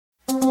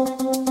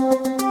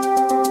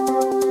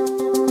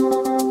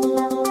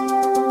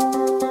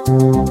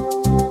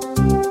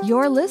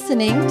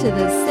listening to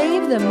the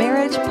Save the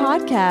Marriage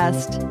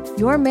podcast.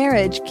 Your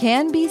marriage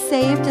can be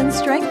saved and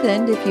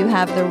strengthened if you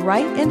have the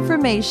right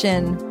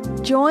information.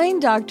 Join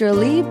Dr.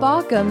 Lee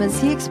Baucom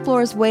as he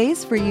explores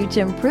ways for you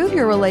to improve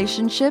your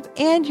relationship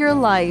and your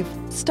life,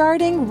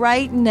 starting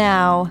right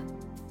now.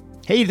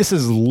 Hey, this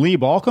is Lee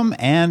Baucom,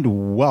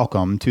 and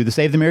welcome to the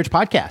Save the Marriage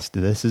podcast.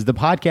 This is the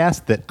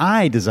podcast that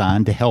I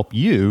designed to help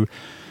you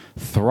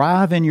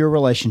thrive in your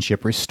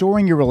relationship,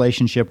 restoring your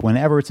relationship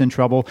whenever it's in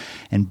trouble,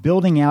 and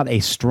building out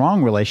a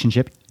strong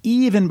relationship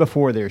even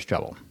before there's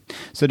trouble.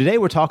 So today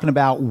we're talking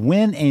about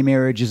when a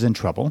marriage is in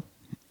trouble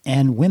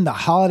and when the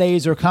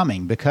holidays are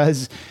coming,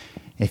 because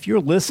if you're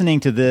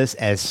listening to this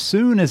as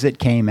soon as it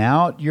came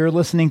out, you're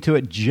listening to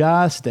it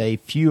just a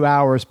few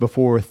hours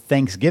before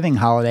Thanksgiving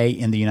holiday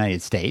in the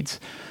United States.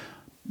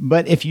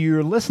 But if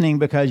you're listening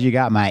because you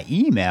got my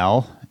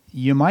email,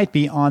 you might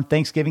be on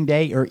Thanksgiving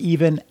Day or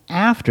even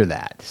after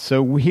that.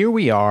 So here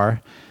we are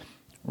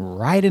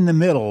right in the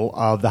middle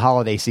of the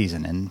holiday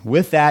season. And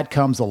with that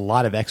comes a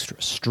lot of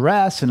extra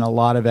stress and a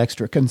lot of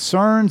extra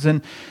concerns.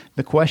 And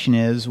the question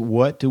is,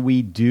 what do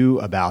we do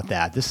about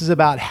that? This is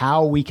about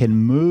how we can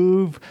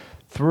move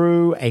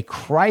through a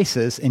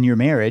crisis in your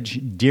marriage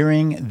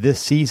during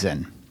this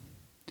season,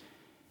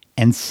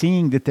 and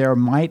seeing that there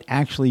might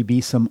actually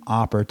be some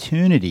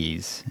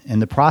opportunities in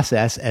the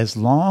process as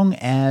long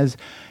as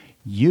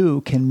you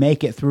can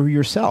make it through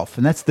yourself.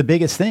 And that's the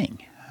biggest thing.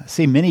 I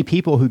see many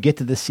people who get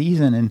to the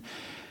season and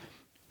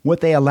what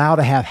they allow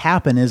to have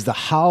happen is the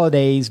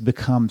holidays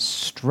become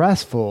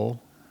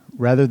stressful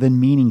rather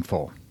than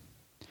meaningful.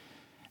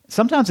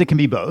 Sometimes it can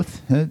be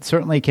both. It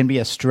certainly can be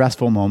a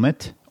stressful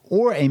moment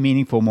or a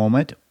meaningful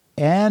moment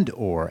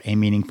or a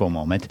meaningful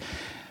moment.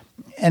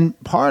 And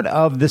part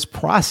of this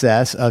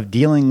process of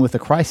dealing with the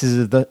crisis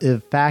is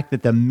the fact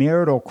that the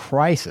marital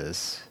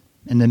crisis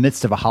in the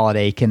midst of a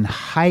holiday can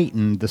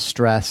heighten the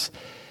stress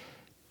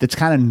that's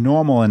kind of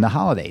normal in the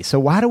holidays. So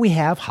why do we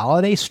have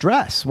holiday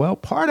stress? Well,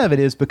 part of it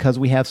is because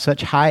we have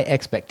such high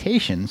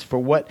expectations for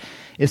what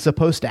is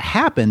supposed to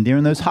happen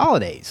during those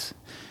holidays.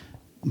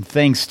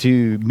 Thanks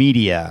to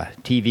media,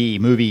 TV,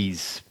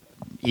 movies,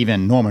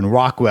 even Norman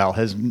Rockwell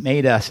has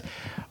made us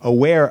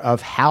aware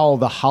of how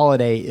the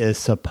holiday is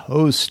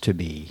supposed to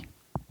be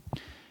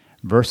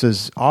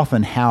versus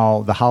often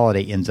how the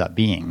holiday ends up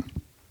being.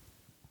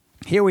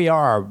 Here we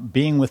are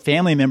being with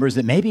family members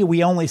that maybe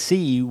we only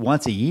see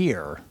once a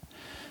year,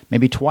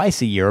 maybe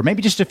twice a year, or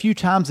maybe just a few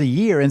times a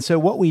year. And so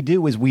what we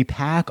do is we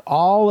pack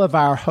all of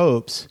our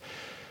hopes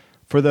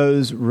for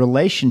those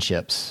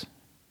relationships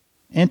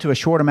into a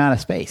short amount of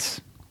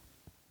space.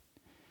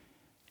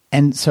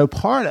 And so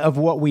part of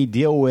what we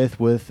deal with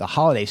the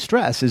holiday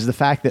stress is the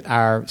fact that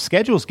our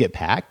schedules get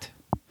packed,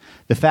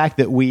 the fact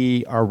that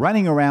we are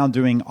running around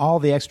doing all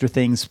the extra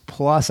things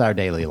plus our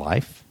daily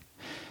life,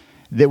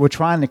 that we're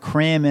trying to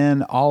cram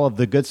in all of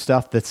the good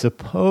stuff that's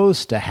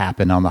supposed to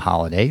happen on the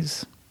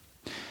holidays,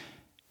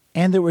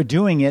 and that we're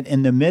doing it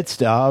in the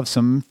midst of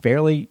some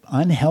fairly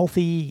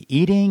unhealthy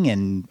eating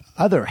and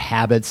other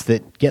habits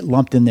that get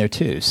lumped in there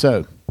too.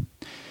 So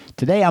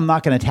today I'm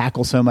not going to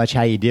tackle so much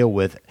how you deal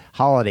with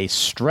holiday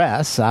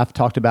stress. I've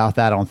talked about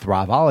that on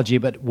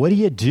Thriveology, but what do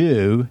you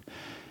do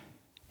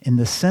in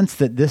the sense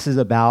that this is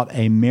about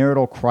a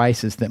marital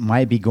crisis that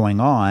might be going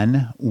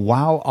on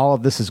while all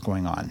of this is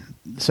going on?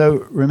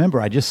 So remember,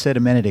 I just said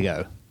a minute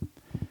ago,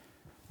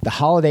 the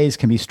holidays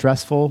can be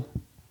stressful.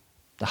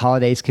 The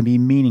holidays can be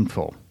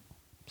meaningful,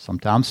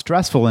 sometimes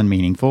stressful and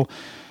meaningful.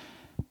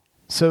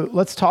 So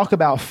let's talk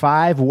about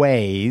 5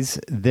 ways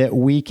that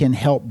we can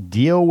help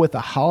deal with a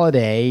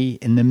holiday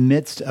in the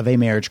midst of a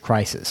marriage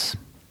crisis.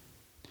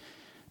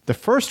 The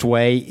first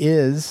way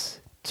is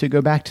to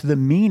go back to the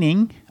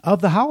meaning of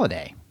the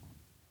holiday.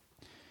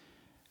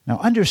 Now,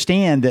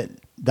 understand that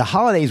the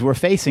holidays we're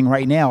facing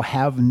right now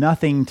have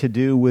nothing to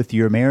do with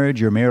your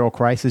marriage, your marital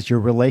crisis, your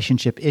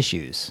relationship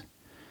issues.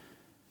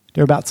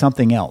 They're about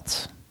something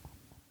else.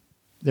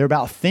 They're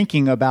about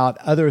thinking about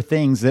other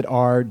things that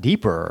are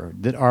deeper,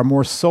 that are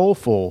more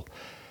soulful,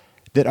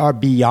 that are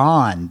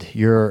beyond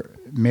your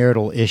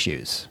marital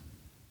issues.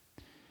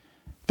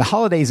 The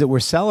holidays that we're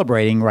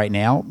celebrating right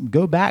now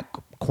go back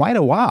quite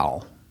a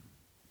while.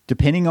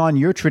 Depending on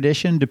your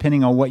tradition,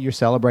 depending on what you're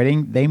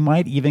celebrating, they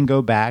might even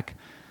go back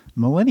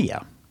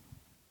millennia.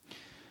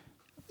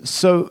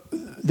 So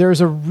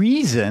there's a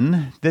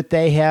reason that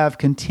they have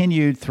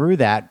continued through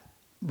that,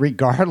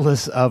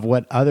 regardless of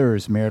what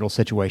others' marital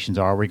situations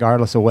are,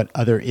 regardless of what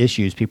other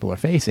issues people are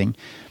facing.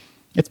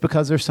 It's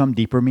because there's some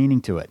deeper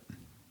meaning to it.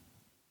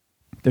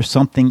 There's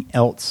something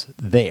else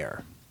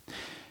there.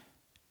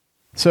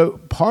 So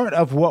part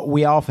of what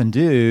we often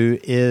do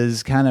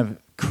is kind of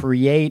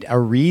create a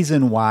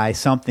reason why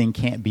something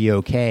can't be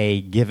okay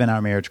given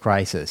our marriage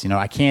crisis.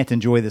 I can't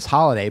enjoy this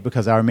holiday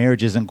because our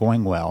marriage isn't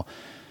going well.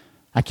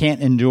 I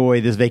can't enjoy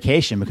this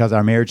vacation because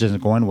our marriage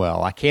isn't going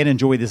well. I can't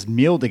enjoy this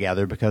meal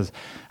together because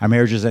our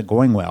marriage isn't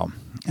going well.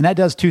 And that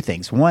does 2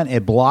 things. One,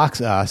 it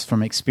blocks us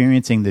from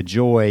experiencing the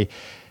joy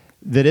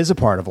that is a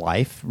part of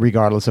life,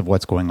 regardless of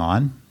what's going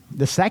on.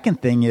 The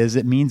second thing is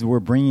it means we're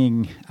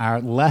bringing our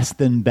less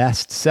than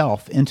best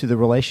self into the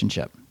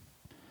relationship.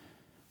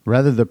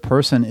 Whether the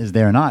person is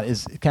there or not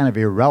is kind of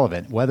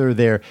irrelevant. Whether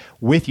they're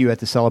with you at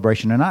the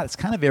celebration or not, it's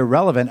kind of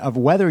irrelevant of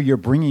whether you're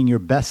bringing your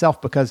best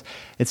self, because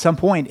at some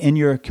point in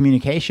your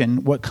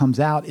communication, what comes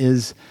out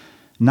is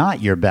not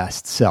your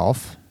best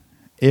self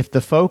if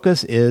the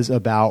focus is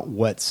about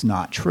what's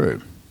not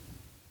true.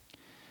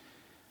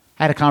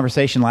 I had a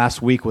conversation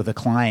last week with a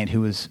client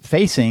who was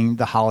facing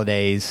the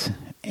holidays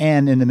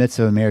and in the midst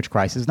of a marriage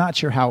crisis, not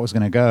sure how it was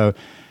going to go.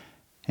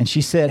 And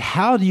she said,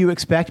 "How do you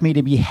expect me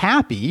to be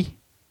happy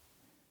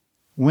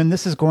when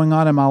this is going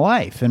on in my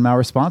life?" And my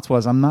response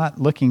was, "I'm not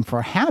looking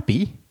for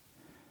happy,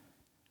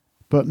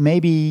 but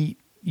maybe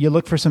you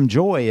look for some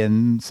joy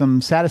and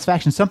some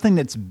satisfaction, something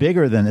that's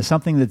bigger than this,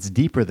 something that's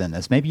deeper than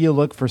this. Maybe you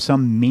look for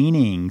some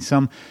meaning,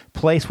 some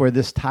place where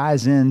this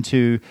ties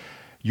into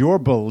your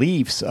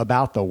beliefs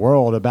about the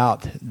world,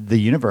 about the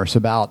universe,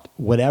 about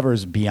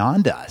whatever's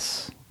beyond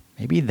us.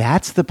 Maybe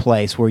that's the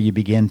place where you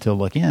begin to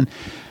look in."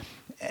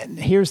 And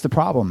here's the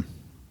problem.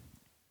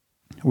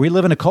 We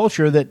live in a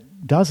culture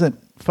that doesn't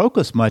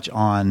focus much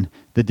on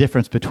the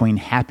difference between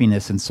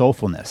happiness and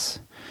soulfulness.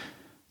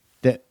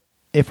 That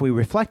if we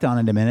reflect on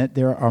it a minute,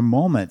 there are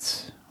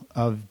moments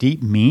of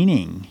deep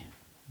meaning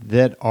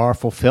that are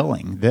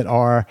fulfilling, that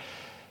are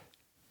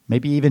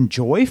maybe even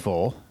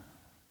joyful,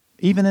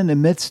 even in the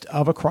midst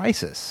of a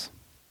crisis.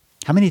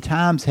 How many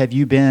times have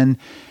you been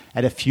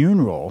at a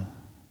funeral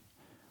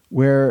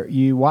where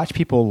you watch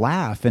people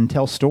laugh and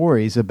tell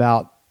stories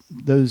about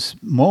those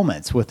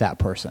moments with that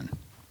person?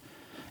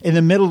 In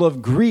the middle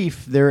of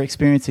grief, they're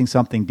experiencing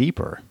something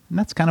deeper. And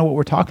that's kind of what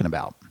we're talking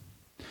about.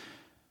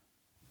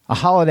 A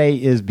holiday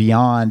is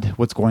beyond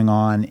what's going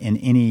on in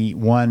any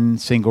one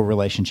single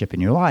relationship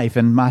in your life.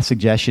 And my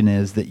suggestion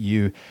is that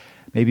you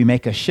maybe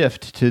make a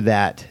shift to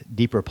that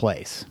deeper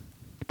place.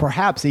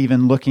 Perhaps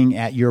even looking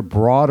at your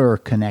broader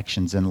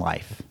connections in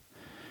life.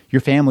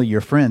 Your family,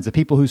 your friends, the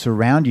people who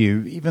surround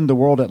you, even the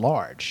world at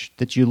large.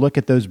 That you look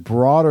at those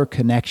broader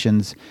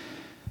connections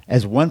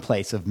as one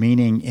place of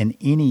meaning in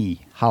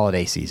any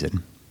holiday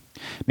season.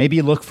 Maybe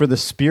you look for the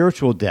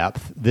spiritual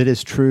depth that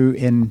is true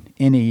in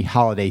any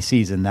holiday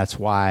season. That's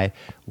why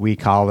we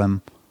call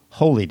them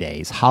holy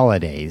days,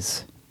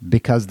 holidays,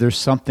 because there's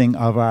something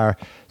of our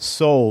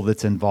soul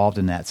that's involved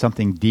in that,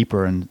 something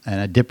deeper and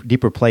a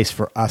deeper place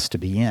for us to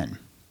be in.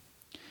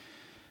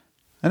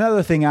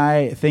 Another thing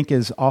I think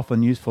is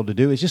often useful to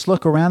do is just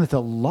look around at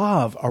the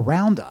love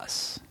around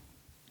us.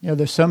 You know,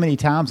 there's so many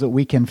times that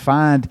we can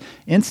find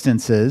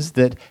instances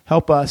that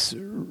help us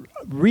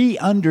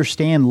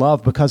re-understand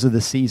love because of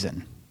the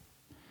season.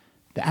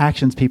 The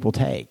actions people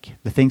take,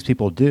 the things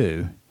people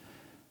do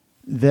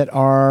that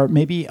are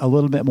maybe a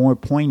little bit more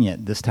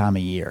poignant this time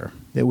of year,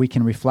 that we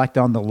can reflect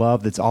on the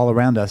love that's all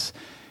around us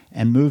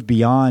and move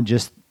beyond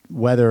just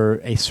whether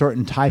a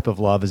certain type of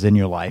love is in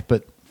your life,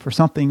 but for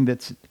something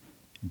that's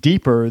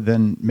deeper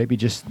than maybe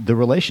just the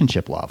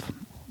relationship love.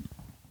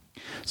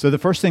 So the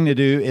first thing to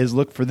do is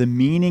look for the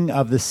meaning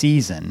of the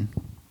season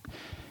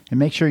and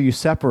make sure you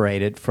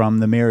separate it from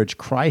the marriage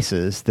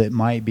crisis that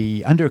might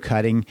be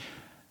undercutting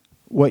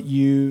what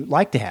you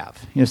like to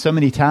have. You know, so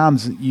many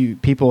times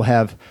people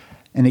have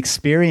an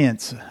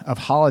experience of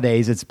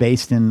holidays that's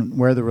based in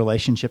where the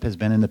relationship has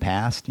been in the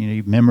past, you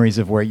know, memories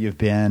of where you've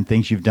been,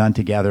 things you've done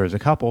together as a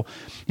couple,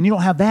 and you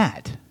don't have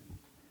that.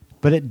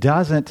 But it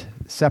doesn't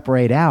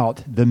separate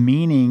out the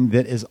meaning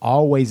that is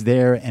always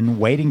there and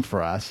waiting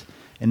for us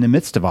in the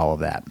midst of all of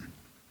that.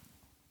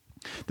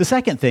 The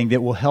second thing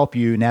that will help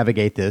you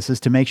navigate this is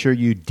to make sure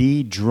you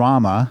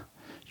de-drama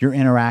your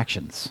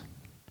interactions.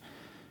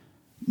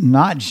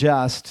 Not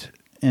just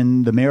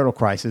in the marital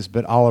crisis,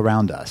 but all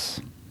around us.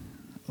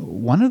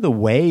 One of the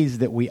ways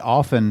that we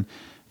often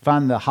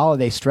find the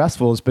holiday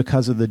stressful is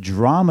because of the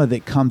drama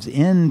that comes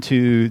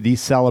into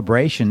these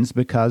celebrations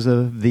because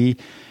of the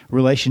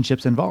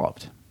relationships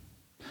involved.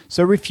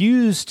 So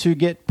refuse to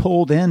get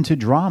pulled into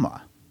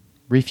drama.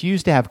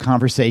 Refuse to have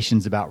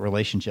conversations about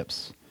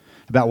relationships,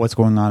 about what's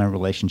going on in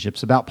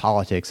relationships, about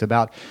politics,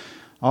 about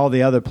all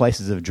the other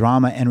places of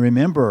drama. And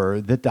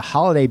remember that the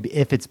holiday,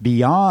 if it's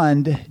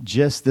beyond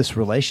just this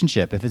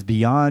relationship, if it's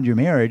beyond your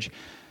marriage,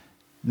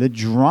 the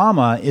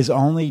drama is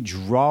only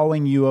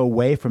drawing you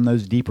away from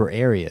those deeper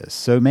areas.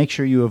 So make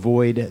sure you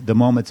avoid the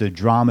moments of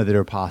drama that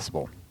are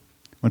possible.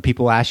 When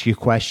people ask you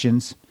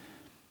questions,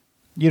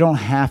 you don't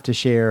have to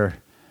share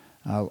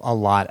a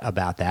lot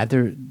about that.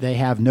 They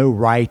have no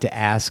right to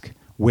ask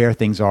where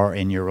things are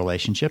in your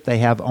relationship. They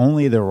have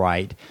only the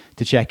right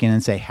to check in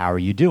and say, "How are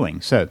you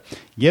doing?" So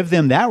give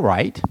them that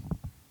right,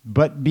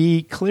 but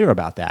be clear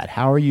about that.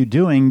 How are you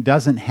doing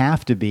doesn't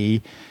have to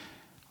be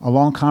a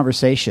long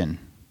conversation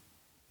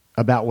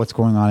about what's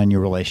going on in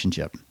your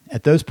relationship.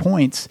 At those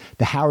points,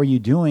 the "how are you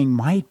doing"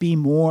 might be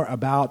more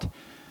about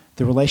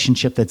the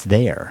relationship that's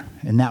there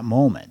in that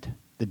moment,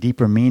 the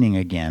deeper meaning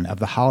again of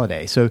the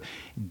holiday. So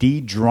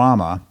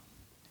de-drama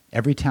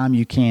every time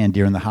you can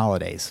during the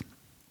holidays.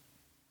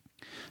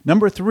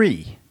 Number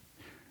 3,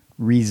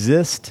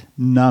 resist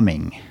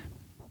numbing.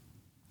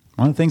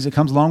 One of the things that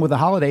comes along with the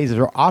holidays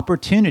are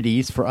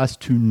opportunities for us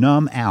to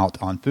numb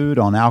out on food,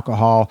 on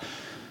alcohol,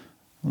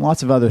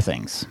 lots of other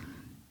things.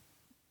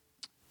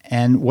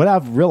 And what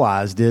I've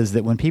realized is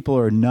that when people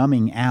are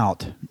numbing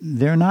out,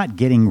 they're not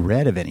getting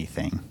rid of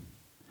anything.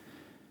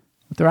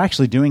 What they're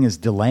actually doing is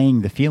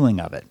delaying the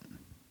feeling of it.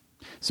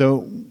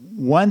 So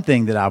one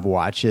thing that I've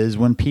watched is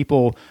when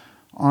people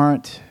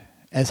aren't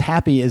as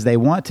happy as they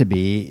want to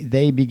be,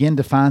 they begin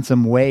to find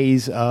some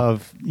ways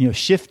of,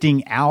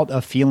 shifting out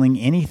of feeling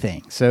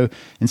anything. So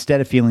instead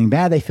of feeling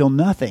bad, they feel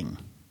nothing,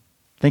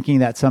 thinking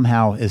that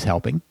somehow is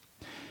helping.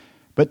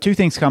 But two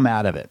things come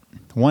out of it.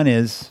 One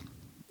is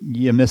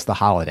you miss the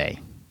holiday.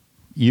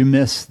 You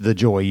miss the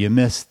joy. You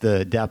miss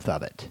the depth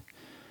of it.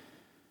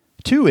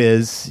 Two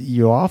is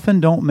you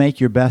often don't make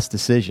your best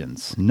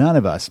decisions. None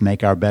of us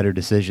make our better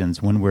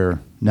decisions when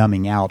we're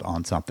numbing out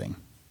on something.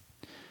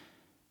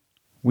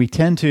 We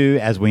tend to,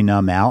 as we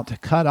numb out,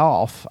 cut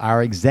off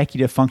our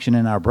executive function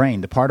in our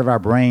brain, the part of our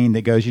brain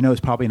that goes, it's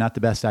probably not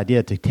the best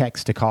idea to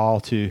text, to call,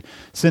 to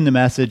send a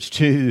message,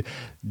 to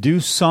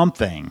do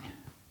something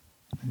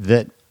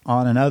that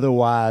on an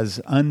otherwise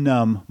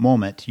unnumb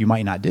moment you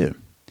might not do.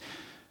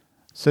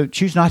 So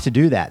choose not to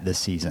do that this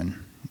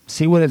season.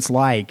 See what it's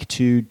like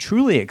to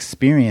truly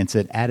experience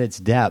it at its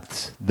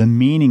depths, the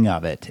meaning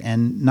of it,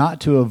 and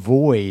not to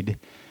avoid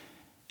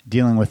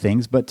dealing with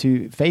things, but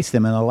to face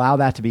them and allow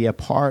that to be a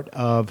part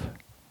of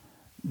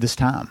this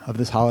time, of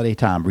this holiday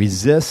time.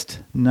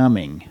 Resist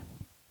numbing.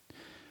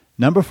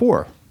 Number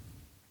 4,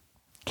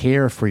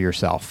 care for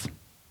yourself.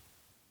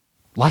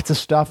 Lots of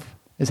stuff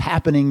is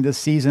happening this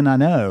season, I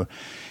know.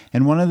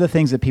 And one of the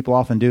things that people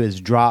often do is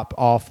drop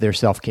off their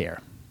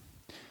self-care.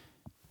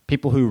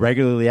 People who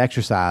regularly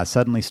exercise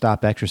suddenly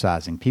stop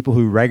exercising. People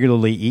who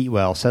regularly eat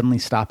well suddenly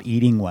stop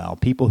eating well.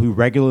 People who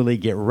regularly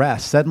get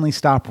rest suddenly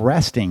stop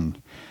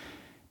resting.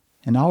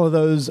 And all of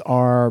those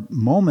are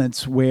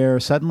moments where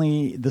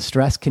suddenly the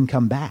stress can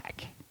come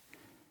back.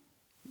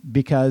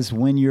 Because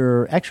when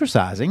you're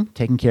exercising,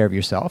 taking care of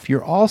yourself,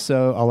 you're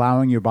also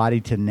allowing your body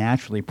to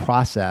naturally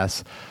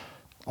process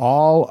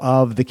all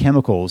of the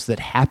chemicals that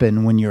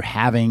happen when you're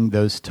having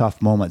those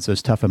tough moments,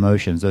 those tough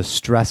emotions, those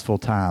stressful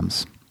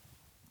times.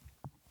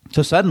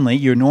 So suddenly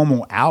your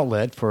normal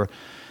outlet for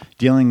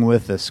dealing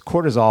with this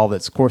cortisol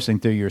that's coursing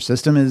through your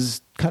system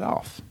is cut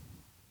off.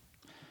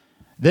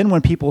 Then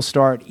when people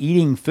start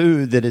eating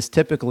food that is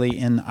typically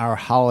in our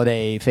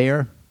holiday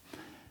fare,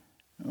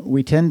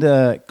 we tend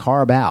to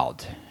carb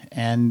out.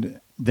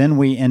 And then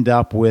we end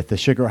up with the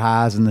sugar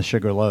highs and the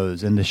sugar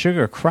lows. And the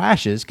sugar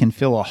crashes can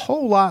feel a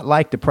whole lot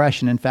like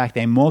depression. In fact,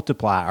 they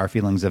multiply our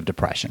feelings of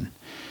depression.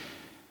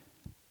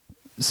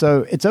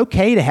 So it's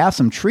okay to have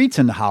some treats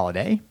in the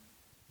holiday.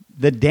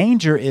 The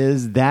danger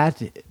is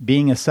that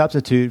being a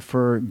substitute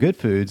for good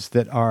foods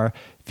that are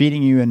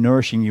feeding you and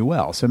nourishing you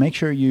well. So make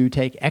sure you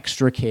take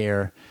extra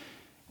care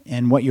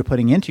in what you're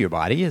putting into your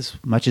body, as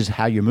much as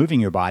how you're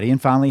moving your body,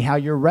 and finally how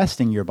you're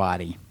resting your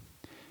body.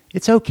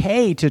 It's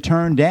okay to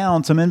turn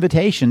down some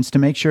invitations to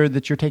make sure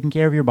that you're taking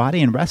care of your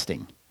body and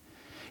resting.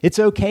 It's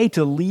okay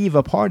to leave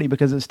a party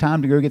because it's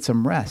time to go get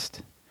some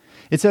rest.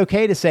 It's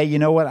okay to say,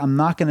 I'm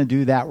not going to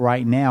do that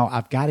right now.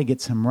 I've got to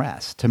get some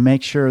rest to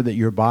make sure that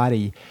your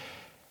body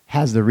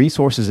has the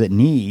resources it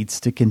needs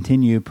to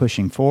continue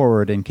pushing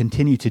forward and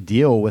continue to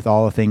deal with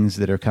all the things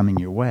that are coming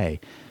your way.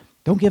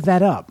 Don't give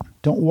that up.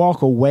 Don't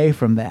walk away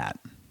from that.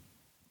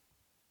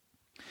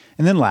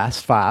 And then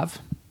last, 5,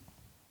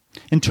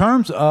 in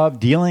terms of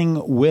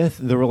dealing with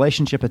the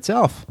relationship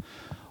itself,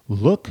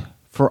 look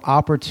for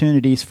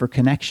opportunities for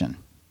connection.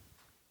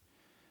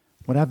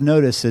 What I've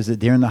noticed is that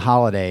during the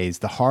holidays,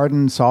 the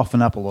hardened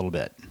soften up a little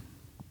bit.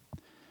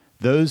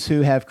 Those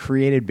who have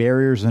created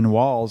barriers and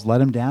walls, let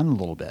them down a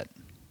little bit.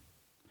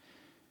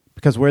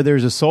 Because where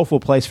there's a soulful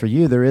place for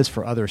you, there is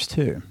for others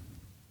too.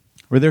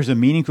 Where there's a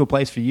meaningful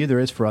place for you,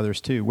 there is for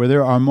others too. Where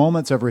there are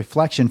moments of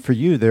reflection for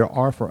you, there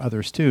are for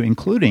others too,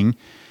 including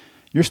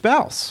your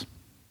spouse.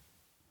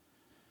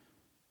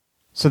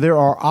 So there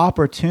are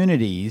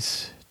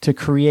opportunities to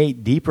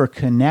create deeper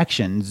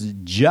connections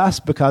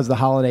just because the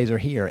holidays are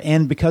here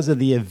and because of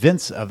the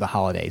events of the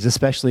holidays,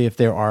 especially if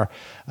there are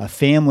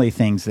family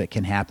things that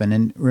can happen.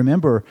 And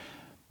remember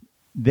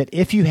that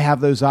if you have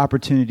those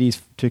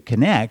opportunities to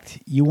connect,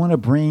 you want to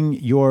bring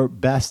your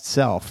best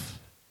self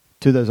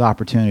to those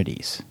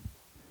opportunities.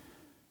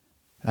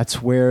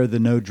 That's where the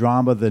no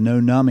drama, the no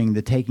numbing,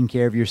 the taking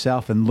care of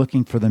yourself and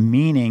looking for the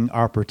meaning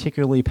are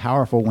particularly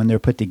powerful when they're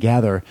put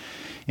together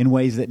in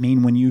ways that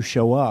mean when you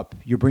show up,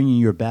 you're bringing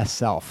your best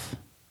self.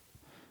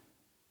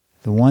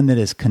 The one that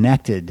is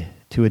connected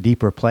to a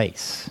deeper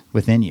place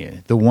within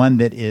you. The one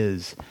that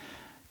is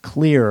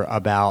clear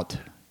about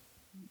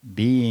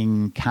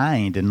being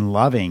kind and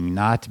loving,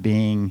 not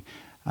being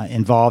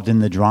involved in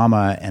the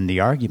drama and the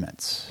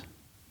arguments.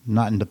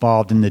 Not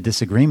involved in the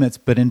disagreements,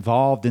 but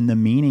involved in the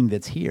meaning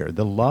that's here,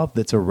 the love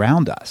that's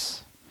around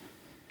us.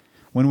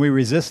 When we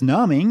resist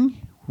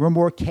numbing, we're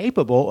more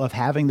capable of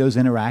having those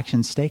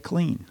interactions stay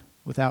clean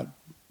without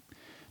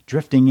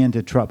drifting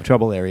into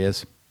trouble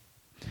areas.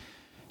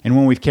 And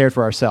when we've cared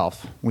for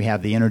ourselves, we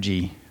have the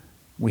energy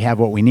we have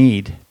what we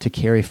need to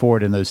carry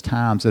forward in those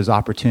times, those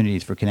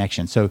opportunities for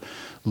connection. So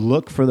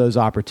look for those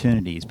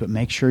opportunities, but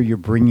make sure you're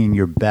bringing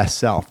your best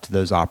self to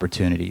those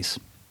opportunities.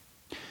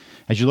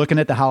 As you're looking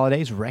at the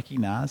holidays,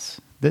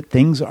 recognize that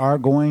things are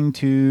going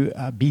to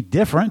be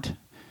different,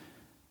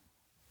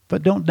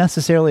 but don't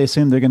necessarily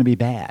assume they're going to be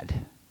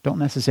bad. Don't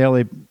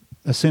necessarily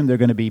assume they're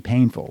going to be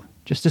painful.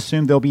 Just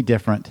assume they'll be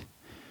different.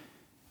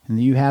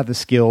 And you have the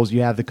skills,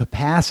 you have the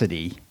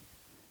capacity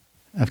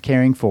of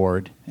carrying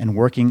forward and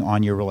working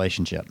on your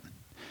relationship.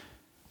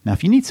 Now,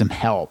 if you need some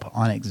help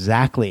on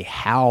exactly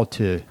how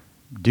to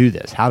do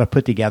this, how to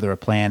put together a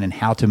plan and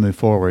how to move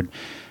forward,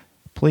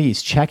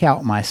 please check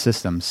out my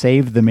system.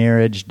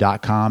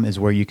 SaveTheMarriage.com is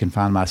where you can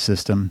find my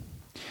system.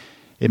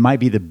 It might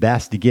be the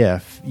best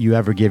gift you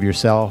ever give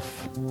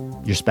yourself,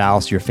 your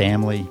spouse, your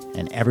family,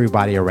 and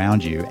everybody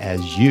around you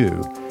as you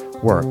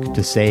work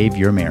to save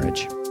your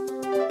marriage.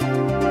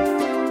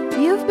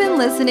 You've been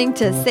listening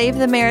to Save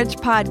the Marriage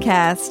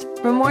podcast.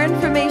 For more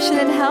information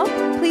and help,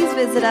 please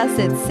visit us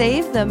at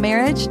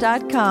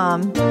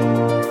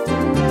SaveTheMarriage.com.